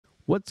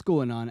What's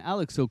going on?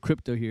 Alex O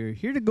Crypto here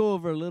to go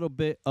over a little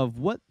bit of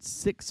what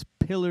 6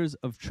 pillars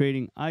of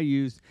trading I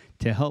use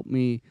to help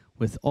me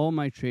with all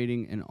my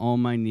trading and all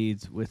my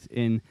needs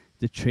within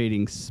the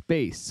trading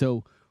space.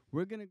 So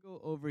we're going to go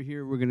over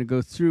here. We're going to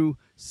go through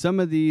some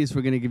of these.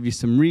 We're going to give you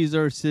some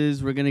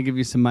resources. We're going to give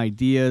you some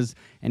ideas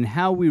and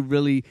how we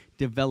really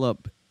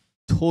develop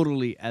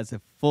totally as a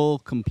full,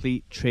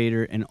 complete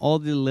trader and all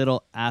the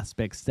little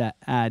aspects that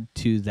add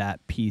to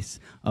that piece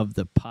of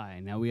the pie.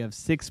 Now, we have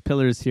 6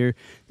 pillars here.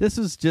 This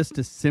was just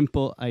a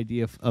simple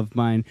idea of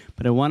mine,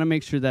 but I want to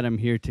make sure that I'm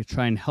here to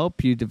try and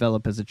help you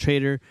develop as a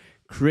trader,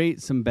 create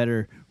some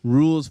better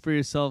rules for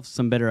yourself,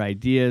 some better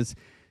ideas,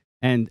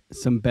 and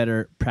some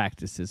better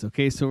practices.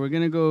 Okay, so we're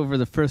going to go over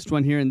the first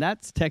one here, and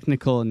that's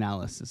technical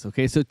analysis.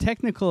 Okay, so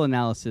technical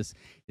analysis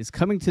is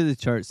coming to the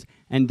charts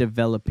and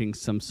developing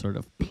some sort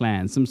of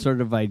plan, some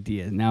sort of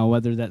idea. Now,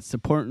 whether that's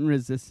support and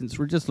resistance,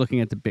 we're just looking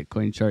at the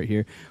Bitcoin chart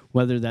here,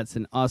 whether that's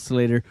an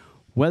oscillator,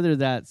 whether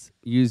that's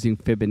using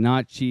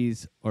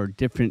Fibonacci's or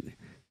different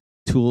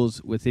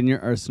tools within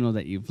your arsenal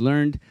that you've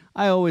learned.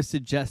 I always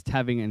suggest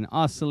having an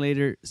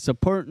oscillator,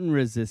 support and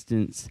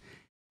resistance,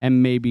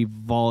 and maybe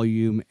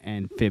volume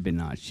and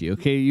Fibonacci.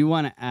 Okay, you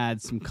want to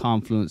add some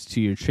confluence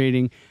to your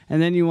trading,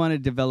 and then you want to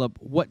develop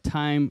what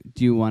time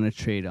do you want to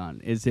trade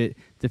on. Is it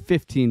the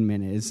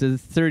 15-minute? Is it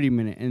the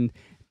 30-minute? And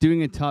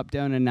doing a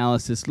top-down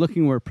analysis,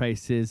 looking where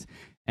price is,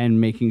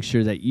 and making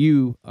sure that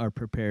you are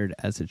prepared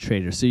as a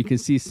trader. So you can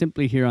see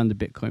simply here on the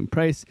Bitcoin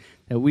price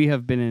that we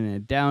have been in a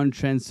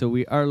downtrend, so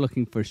we are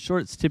looking for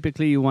shorts.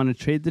 Typically, you want to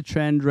trade the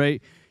trend,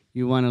 right?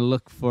 You want to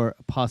look for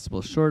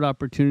possible short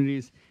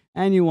opportunities,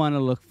 and you want to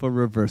look for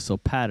reversal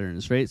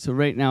patterns, right? So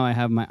right now I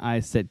have my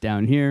eyes set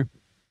down here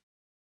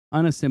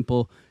on a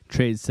simple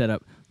trade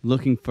setup,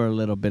 looking for a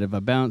little bit of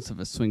a bounce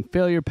of a swing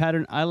failure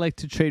pattern. I like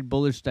to trade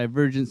bullish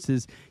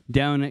divergences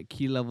down at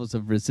key levels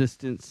of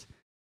resistance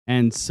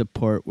and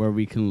support where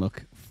we can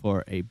look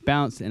for a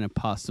bounce and a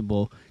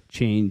possible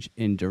change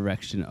in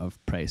direction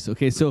of price.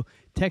 Okay, so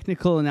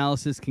technical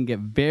analysis can get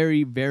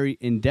very, very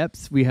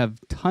in-depth. We have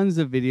tons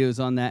of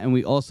videos on that, and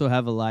we also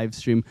have a live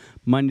stream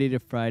Monday to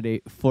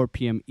Friday, 4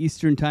 p.m.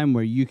 Eastern time,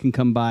 where you can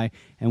come by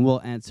and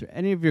we'll answer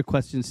any of your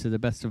questions to the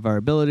best of our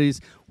abilities.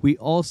 We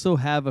also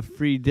have a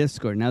free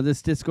Discord. Now,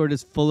 this Discord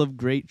is full of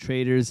great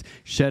traders.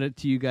 Shout out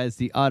to you guys,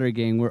 the Otter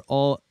Gang. We're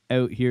all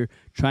out here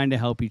trying to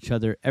help each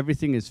other.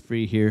 Everything is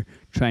free here,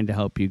 trying to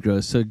help you grow.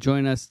 So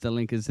join us. The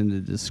link is in the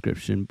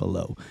description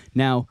below.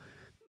 Now,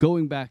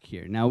 going back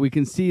here, now we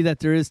can see that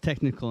there is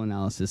technical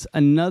analysis.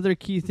 Another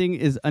key thing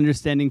is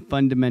understanding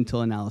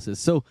fundamental analysis.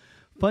 So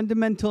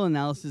fundamental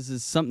analysis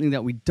is something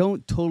that we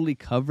don't totally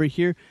cover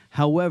here.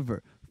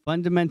 However,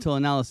 fundamental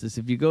analysis,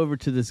 if you go over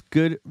to this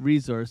good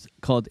resource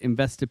called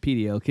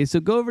Investopedia, okay, so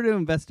go over to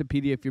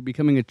Investopedia if you're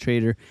becoming a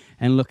trader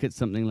and look at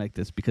something like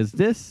this, because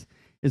this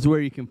is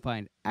where you can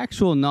find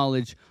actual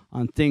knowledge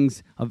on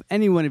things of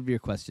any one of your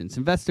questions.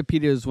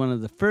 Investopedia is one of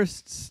the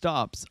first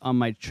stops on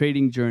my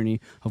trading journey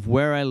of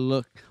where I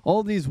look,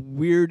 all these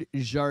weird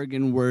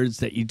jargon words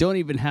that you don't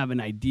even have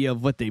an idea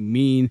of what they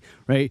mean,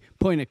 right?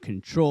 Point of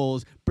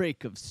controls,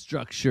 break of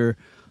structure.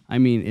 I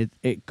mean,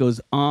 it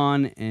goes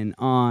on and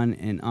on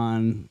and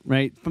on,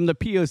 right? From the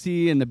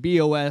POC and the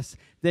BOS,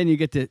 then you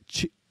get to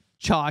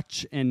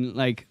chotch and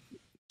like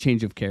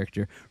change of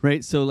character,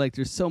 right? So like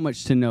there's so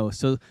much to know.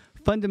 So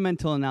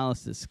fundamental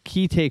analysis,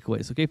 key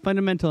takeaways. Okay,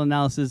 fundamental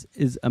analysis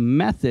is a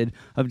method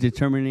of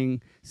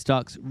determining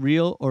stock's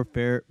real or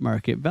fair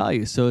market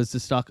value. So is the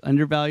stock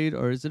undervalued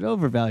or is it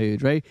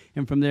overvalued, right?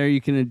 And from there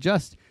you can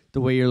adjust the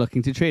way you're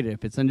looking to trade it.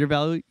 If it's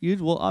undervalued,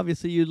 well,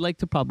 obviously you'd like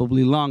to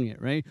probably long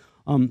it, right?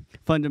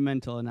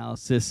 Fundamental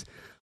analysis,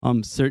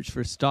 search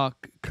for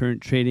stock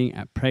current trading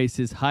at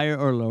prices higher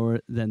or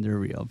lower than their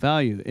real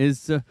value.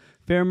 Is the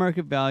fair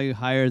market value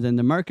higher than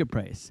the market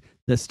price?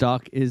 The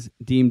stock is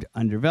deemed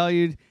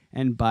undervalued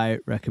and buy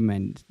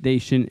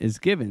recommendation is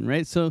given,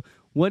 right? So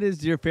what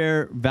is your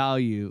fair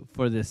value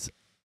for this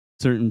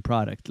certain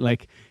product?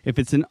 Like if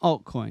it's an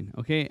altcoin,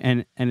 okay,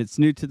 and it's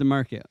new to the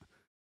market,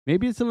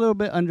 maybe it's a little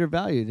bit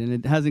undervalued and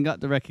it hasn't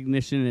got the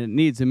recognition it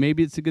needs, and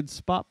maybe it's a good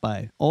spot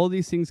buy. All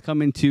these things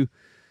come into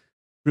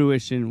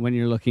fruition when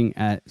you're looking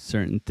at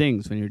certain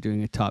things, when you're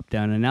doing a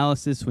top-down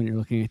analysis, when you're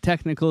looking at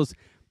technicals,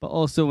 but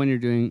also when you're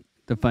doing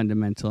the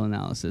fundamental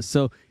analysis.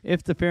 So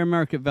if the fair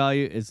market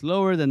value is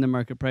lower than the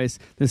market price,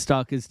 the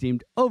stock is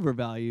deemed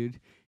overvalued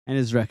and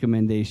his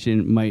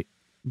recommendation might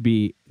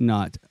be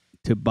not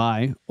to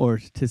buy or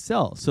to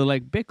sell. So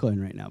like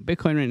Bitcoin right now.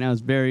 Bitcoin right now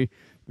is very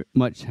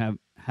much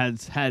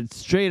has had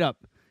straight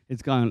up,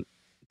 it's gone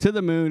to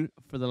the moon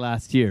for the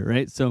last year,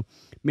 right? So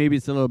maybe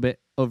it's a little bit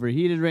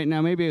overheated right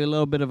now. Maybe a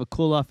little bit of a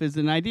cool off is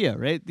an idea,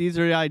 right? These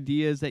are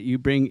ideas that you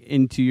bring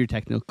into your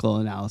technical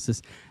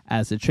analysis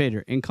as a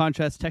trader. In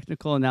contrast,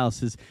 technical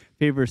analysis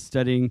favors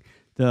studying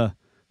the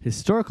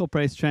historical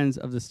price trends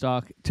of the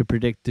stock to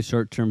predict the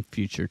short-term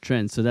future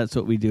trends. So that's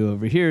what we do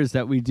over here, is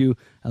that we do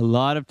a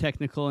lot of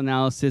technical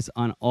analysis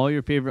on all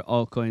your favorite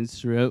altcoins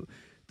throughout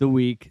the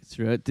week,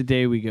 throughout the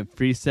day. We give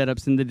free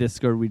setups in the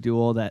Discord. We do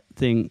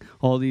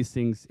all these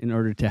things in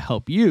order to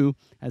help you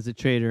as a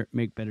trader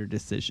make better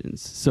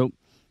decisions. So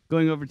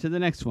going over to the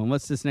next one.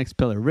 What's this next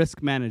pillar?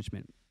 Risk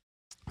management.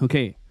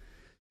 Okay.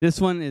 This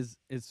one is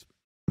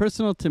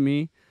personal to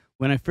me.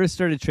 When I first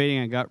started trading,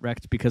 I got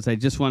wrecked because I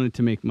just wanted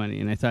to make money.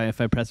 And I thought if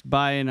I pressed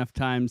buy enough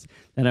times,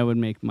 that I would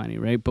make money,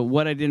 right? But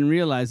what I didn't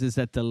realize is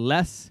that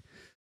the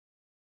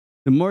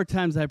more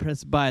times I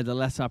press buy, the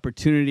less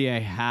opportunity I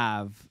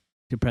have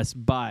to press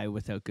buy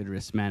without good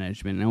risk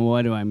management. And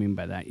what do I mean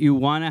by that? You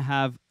want to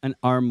have an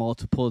R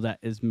multiple that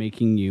is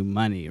making you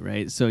money,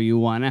 right? So you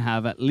want to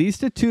have at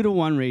least a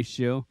 2-to-1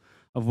 ratio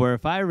of where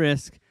if I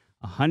risk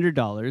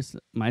 $100,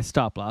 my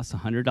stop loss,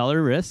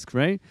 $100 risk,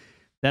 right?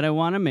 That I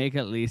want to make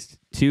at least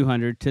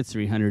 $200 to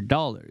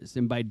 $300.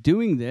 And by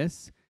doing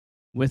this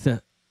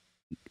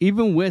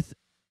even with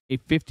a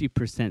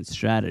 50%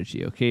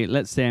 strategy, okay,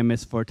 let's say I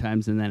miss 4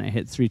 times and then I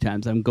hit 3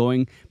 times. I'm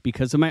going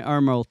because of my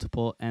R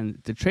multiple and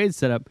the trade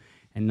setup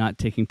and not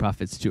taking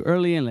profits too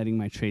early and letting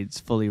my trades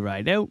fully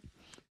ride out.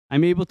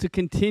 I'm able to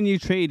continue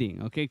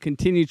trading, okay,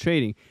 continue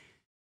trading.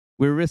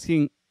 We're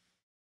risking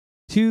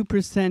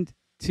 2%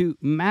 to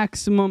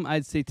maximum,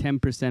 I'd say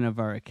 10% of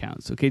our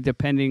accounts, okay,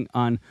 depending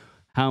on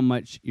how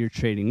much you're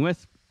trading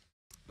with.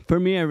 For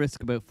me, I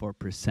risk about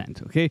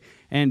 4%, okay?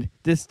 And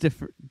this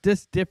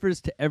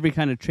differs to every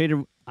kind of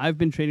trader. I've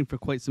been trading for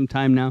quite some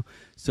time now.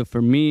 So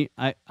for me,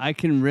 I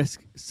can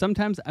risk,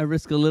 sometimes I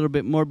risk a little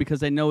bit more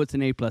because I know it's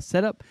an A+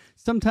 setup.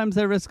 Sometimes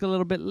I risk a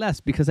little bit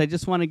less because I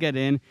just want to get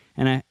in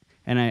and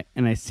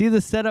I see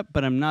the setup,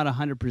 but I'm not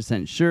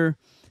 100% sure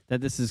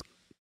that this is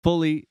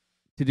fully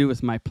to do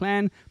with my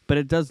plan, but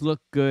it does look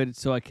good,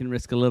 so I can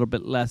risk a little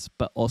bit less,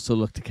 but also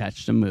look to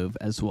catch the move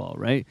as well,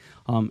 right?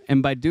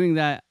 And by doing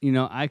that,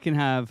 I can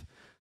have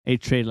a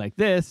trade like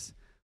this,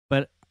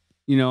 but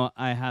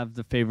I have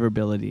the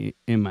favorability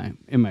in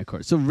my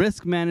course. So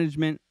risk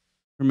management.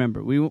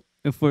 Remember,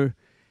 if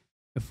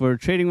we're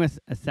trading with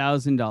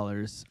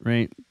 $1,000,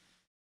 right?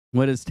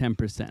 What is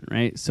 10%,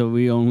 right? So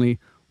we only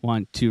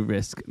want to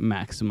risk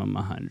maximum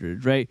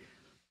 100, right?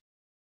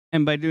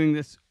 And by doing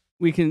this,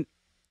 we can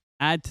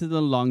add to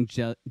the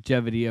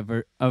longevity of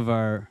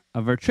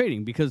our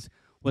trading, because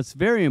what's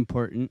very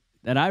important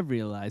that I've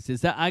realized is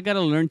that I got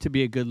to learn to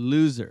be a good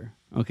loser.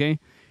 Okay,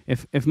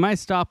 if my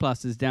stop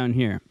loss is down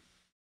here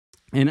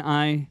and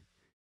I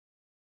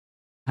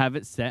have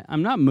it set,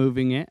 I'm not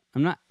moving it,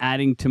 I'm not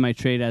adding to my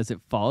trade as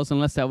it falls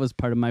unless that was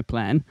part of my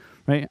plan,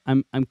 right?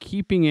 I'm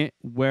keeping it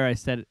where I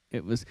said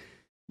it was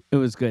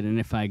good.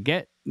 And if I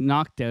get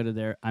knocked out of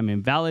there, I'm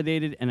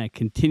invalidated and I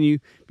continue,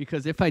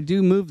 because if I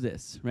do move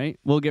this, right,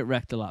 we'll get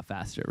wrecked a lot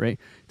faster, right?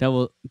 That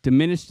will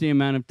diminish the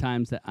amount of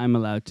times that I'm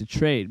allowed to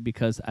trade,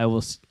 because I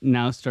will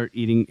now start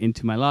eating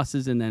into my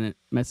losses, and then it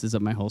messes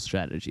up my whole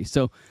strategy.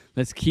 So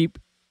let's keep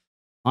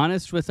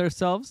honest with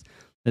ourselves.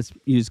 Let's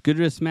use good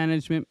risk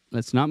management.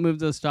 Let's not move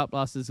those stop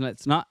losses.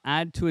 Let's not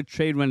add to a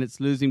trade when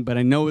it's losing, but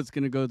I know it's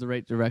going to go the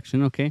right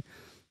direction, okay?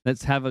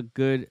 Let's have a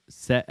good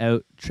set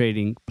out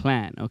trading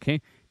plan,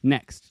 okay?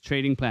 Next,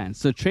 trading plan.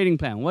 So trading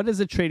plan. What is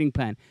a trading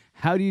plan?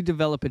 How do you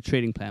develop a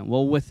trading plan?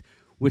 Well, with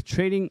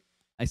trading,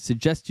 I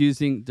suggest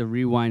using the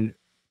rewind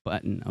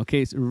button.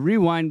 Okay, so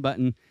rewind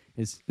button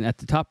is at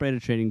the top right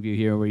of trading view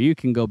here, where you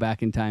can go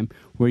back in time,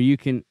 where you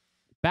can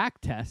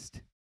back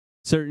test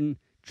certain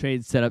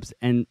trade setups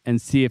and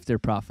see if they're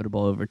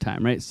profitable over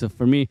time, right? So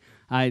for me,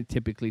 I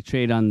typically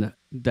trade on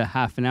the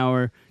half an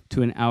hour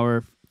to an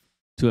hour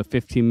to a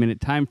 15-minute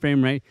time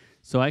frame, right?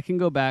 So I can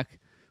go back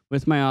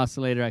with my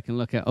oscillator. I can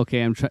look at,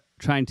 okay, I'm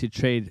trying to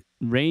trade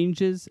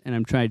ranges, and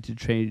I'm trying to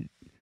trade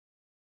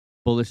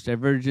bullish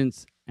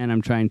divergence, and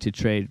I'm trying to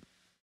trade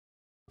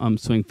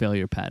swing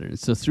failure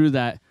patterns. So through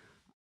that,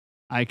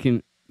 I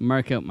can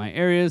mark out my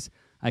areas,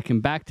 I can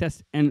back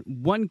test. And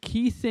one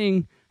key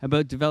thing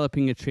about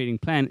developing a trading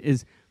plan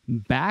is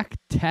back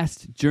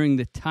test during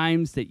the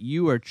times that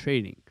you are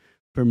trading.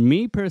 For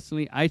me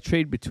personally, I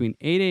trade between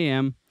 8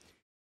 a.m.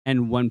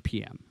 and 1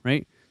 p.m.,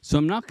 right? So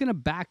I'm not going to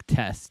back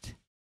test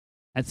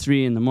at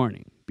 3 in the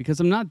morning because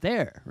I'm not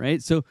there,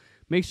 right? So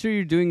make sure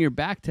you're doing your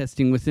back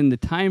testing within the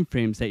time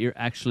frames that you're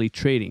actually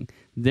trading,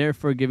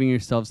 therefore giving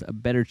yourselves a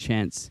better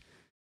chance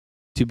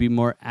to be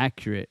more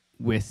accurate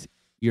with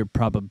your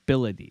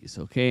probabilities,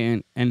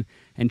 okay? And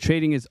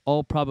trading is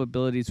all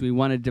probabilities. We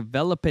want to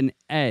develop an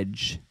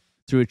edge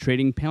through a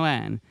trading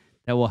plan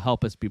that will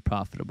help us be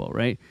profitable,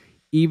 right?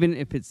 Even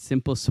if it's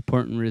simple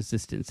support and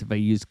resistance. If I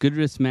use good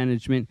risk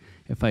management,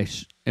 if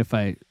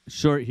I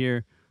short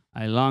here,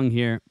 I long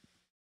here,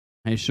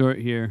 I short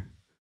here,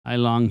 I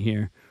long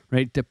here,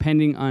 right?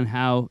 Depending on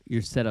how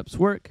your setups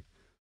work,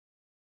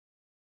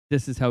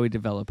 this is how we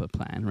develop a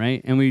plan,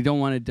 right? And we don't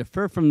want to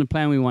defer from the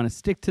plan. We want to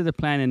stick to the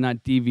plan and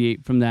not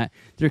deviate from that.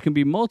 There can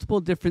be multiple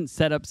different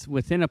setups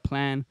within a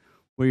plan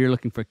where you're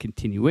looking for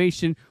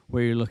continuation,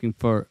 where you're looking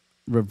for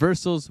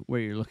reversals,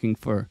 where you're looking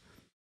for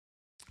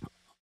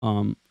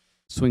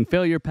swing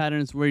failure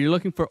patterns, where you're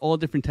looking for all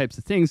different types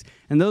of things.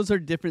 And those are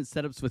different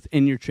setups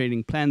within your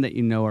trading plan that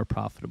you know are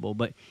profitable.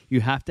 But you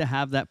have to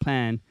have that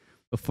plan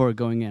before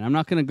going in. I'm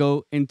not going to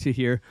go into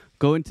here,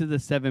 go into the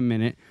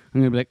 7-minute.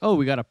 I'm going to be like, oh,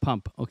 we got a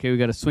pump. Okay, we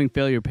got a swing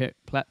failure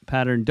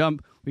pattern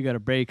dump. We got a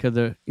break of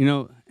the,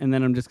 and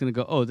then I'm just going to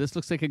go, oh, this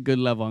looks like a good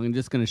level. I'm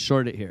just going to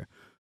short it here.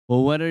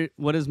 Well,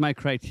 what is my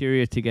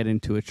criteria to get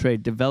into a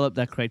trade? Develop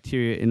that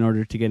criteria in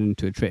order to get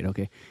into a trade.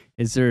 Okay,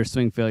 is there a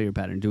swing failure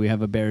pattern? Do we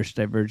have a bearish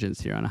divergence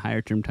here on a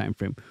higher term time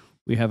frame?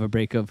 We have a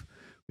break of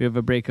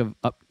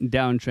up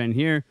down trend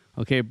here.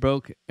 Okay,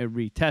 broke, it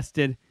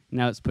retested.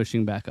 Now it's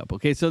pushing back up.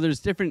 Okay, so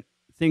there's different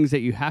things that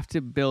you have to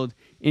build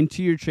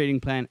into your trading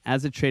plan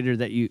as a trader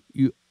that you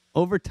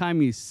over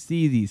time you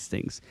see these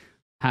things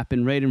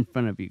happen right in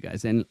front of you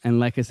guys. And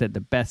like I said, the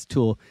best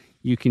tool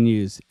you can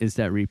use is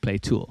that replay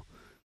tool.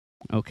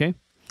 Okay,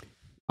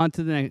 on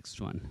to the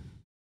next one.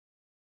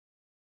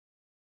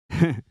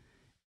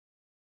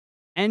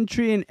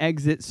 Entry and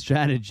exit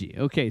strategy.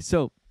 Okay,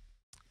 so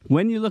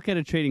when you look at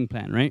a trading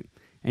plan, right,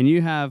 and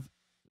you have,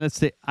 let's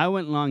say I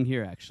went long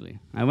here actually.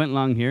 I went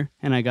long here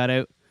and I got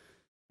out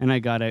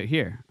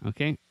here,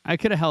 okay? I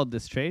could have held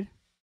this trade.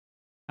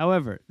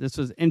 However, this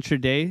was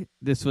intraday.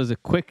 This was a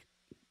quick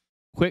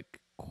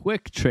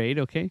trade,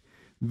 okay?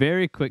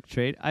 Very quick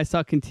trade. I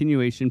saw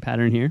continuation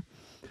pattern here.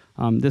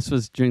 This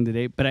was during the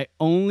day, but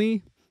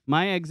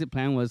my exit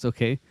plan was,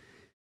 okay,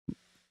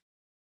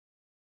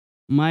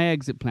 my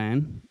exit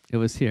plan, it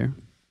was here.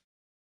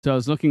 So I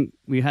was looking,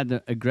 we had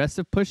the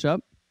aggressive push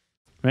up,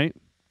 right?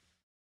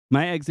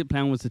 My exit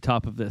plan was the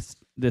top of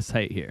this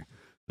height here.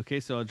 Okay,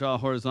 so I'll draw a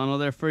horizontal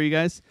there for you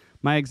guys.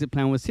 My exit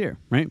plan was here,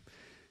 right?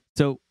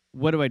 So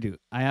what do?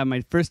 I have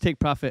my first take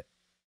profit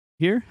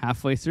here,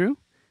 halfway through,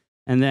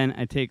 and then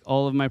I take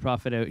all of my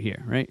profit out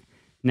here, right?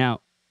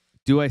 Now,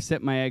 do I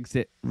set my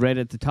exit right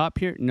at the top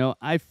here? No,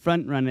 I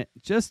front run it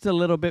just a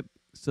little bit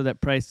so that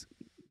price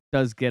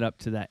does get up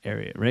to that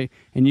area, right?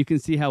 And you can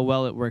see how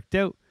well it worked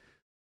out.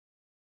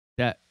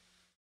 That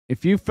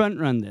if you front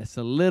run this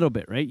a little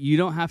bit, right, you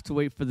don't have to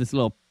wait for this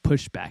little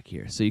pushback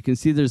here. So you can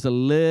see there's a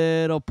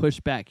little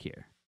pushback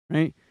here,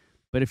 right?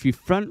 But if you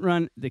front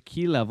run the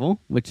key level,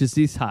 which is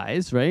these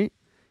highs, right?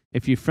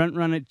 If you front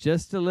run it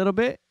just a little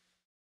bit,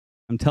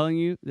 I'm telling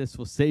you, this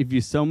will save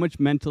you so much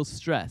mental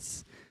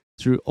stress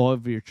through all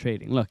of your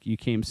trading. Look, you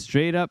came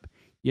straight up,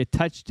 you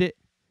touched it,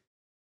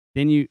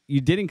 then you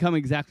didn't come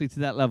exactly to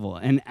that level.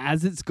 And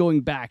as it's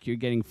going back, you're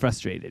getting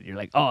frustrated. You're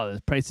like, oh,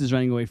 the price is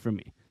running away from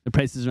me. The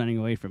price is running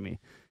away from me.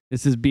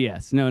 This is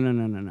BS.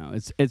 No.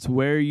 It's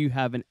where you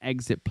have an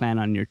exit plan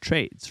on your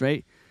trades,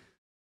 right?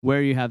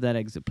 Where you have that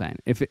exit plan.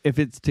 If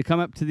it's to come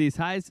up to these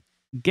highs,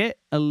 get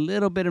a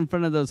little bit in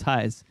front of those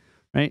highs,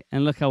 right?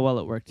 And look how well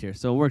it worked here.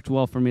 So it worked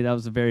well for me. That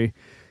was a very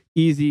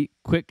easy,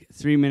 quick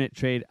 3-minute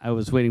trade. I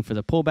was waiting for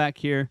the pullback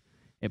here.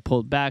 It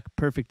pulled back,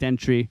 perfect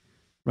entry,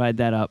 ride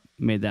that up,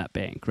 made that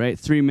bank, right?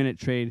 3-minute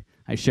trade.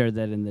 I shared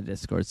that in the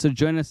Discord. So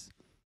join us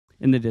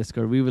in the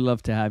Discord. We would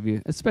love to have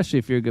you, especially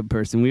if you're a good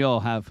person. We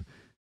all have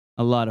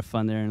a lot of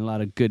fun there and a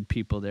lot of good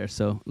people there.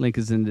 So link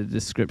is in the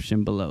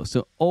description below.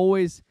 So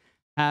always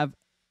have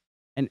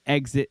an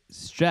exit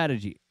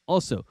strategy.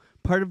 Also,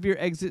 part of your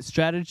exit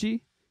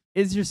strategy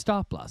is your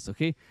stop loss,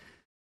 okay?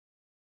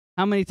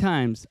 How many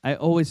times, I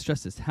always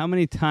stress this, how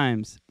many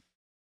times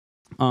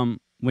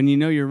when you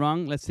know you're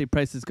wrong, let's say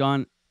price is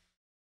gone,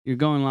 you're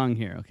going long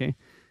here, okay?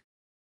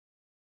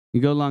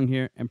 You go long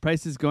here and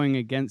price is going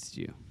against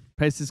you.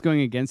 Price is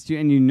going against you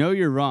and you know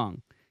you're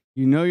wrong.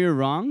 You know you're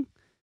wrong.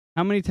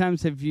 How many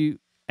times have you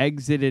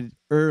exited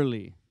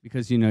early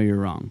because you know you're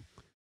wrong?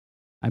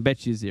 I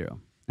bet you zero.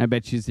 I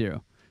bet you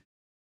zero.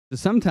 So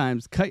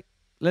sometimes,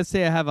 let's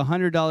say I have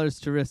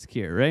 $100 to risk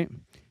here, right?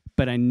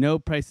 But I know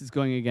price is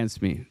going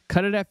against me.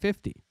 Cut it at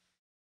 50,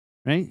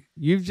 right?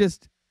 You've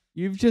just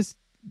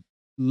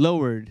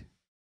lowered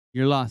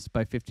your loss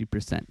by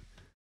 50%,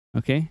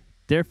 okay?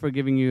 Therefore,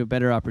 giving you a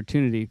better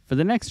opportunity for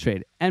the next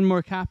trade and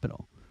more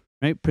capital,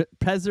 right?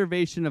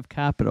 Preservation of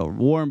capital.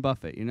 Warren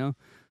Buffett,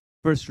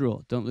 first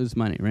rule: don't lose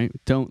money, right?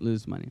 Don't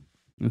lose money,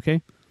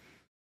 okay?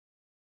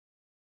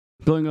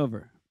 Going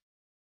over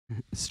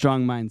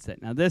strong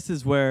mindset. Now, this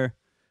is where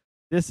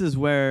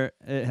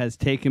it has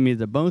taken me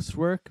the most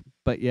work,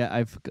 but yeah,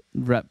 I've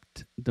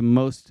reaped the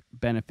most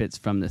benefits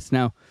from this.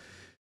 Now,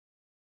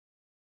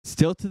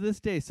 still to this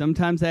day,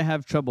 sometimes I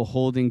have trouble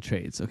holding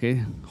trades,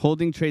 okay?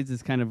 Holding trades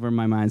is kind of where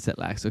my mindset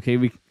lacks,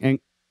 okay?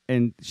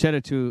 And shout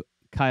out to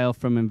Kyle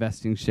from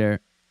Investing Share,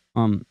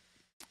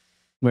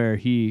 where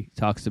he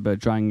talks about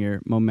drawing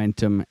your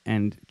momentum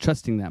and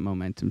trusting that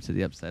momentum to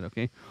the upside,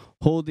 okay?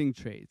 Holding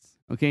trades,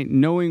 okay?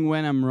 Knowing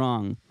when I'm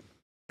wrong.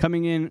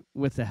 Coming in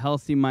with a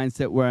healthy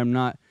mindset where I'm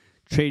not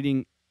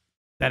trading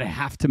that I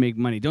have to make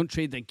money. Don't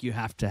trade like you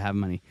have to have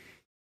money.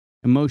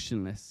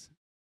 Emotionless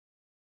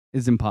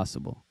is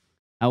impossible.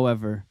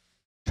 However,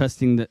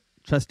 trusting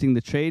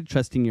the trade,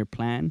 trusting your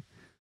plan,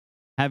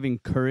 having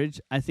courage.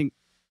 I think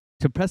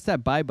to press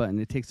that buy button,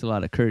 it takes a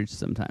lot of courage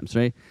sometimes,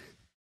 right?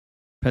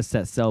 Press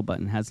that sell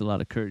button has a lot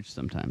of courage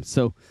sometimes.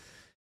 So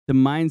the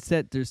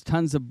mindset, there's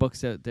tons of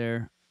books out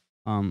there.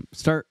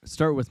 Start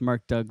with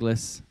Mark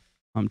Douglas.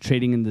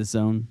 Trading in the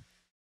Zone.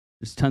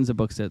 There's tons of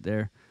books out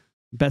there.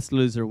 Best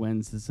loser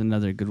wins is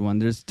another good one.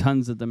 There's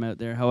tons of them out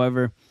there.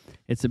 However,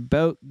 it's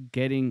about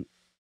getting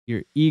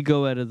your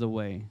ego out of the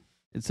way.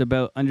 It's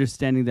about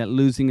understanding that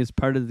losing is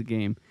part of the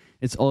game.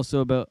 It's also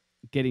about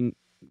getting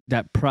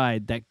that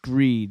pride, that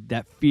greed,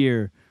 that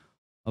fear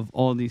of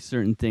all these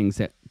certain things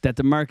that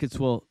the markets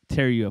will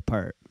tear you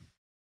apart.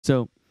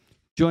 So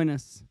join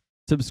us.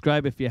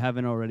 Subscribe if you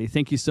haven't already.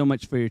 Thank you so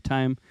much for your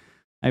time.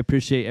 I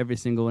appreciate every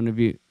single one of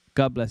you.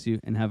 God bless you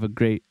and have a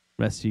great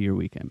rest of your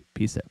weekend.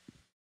 Peace out.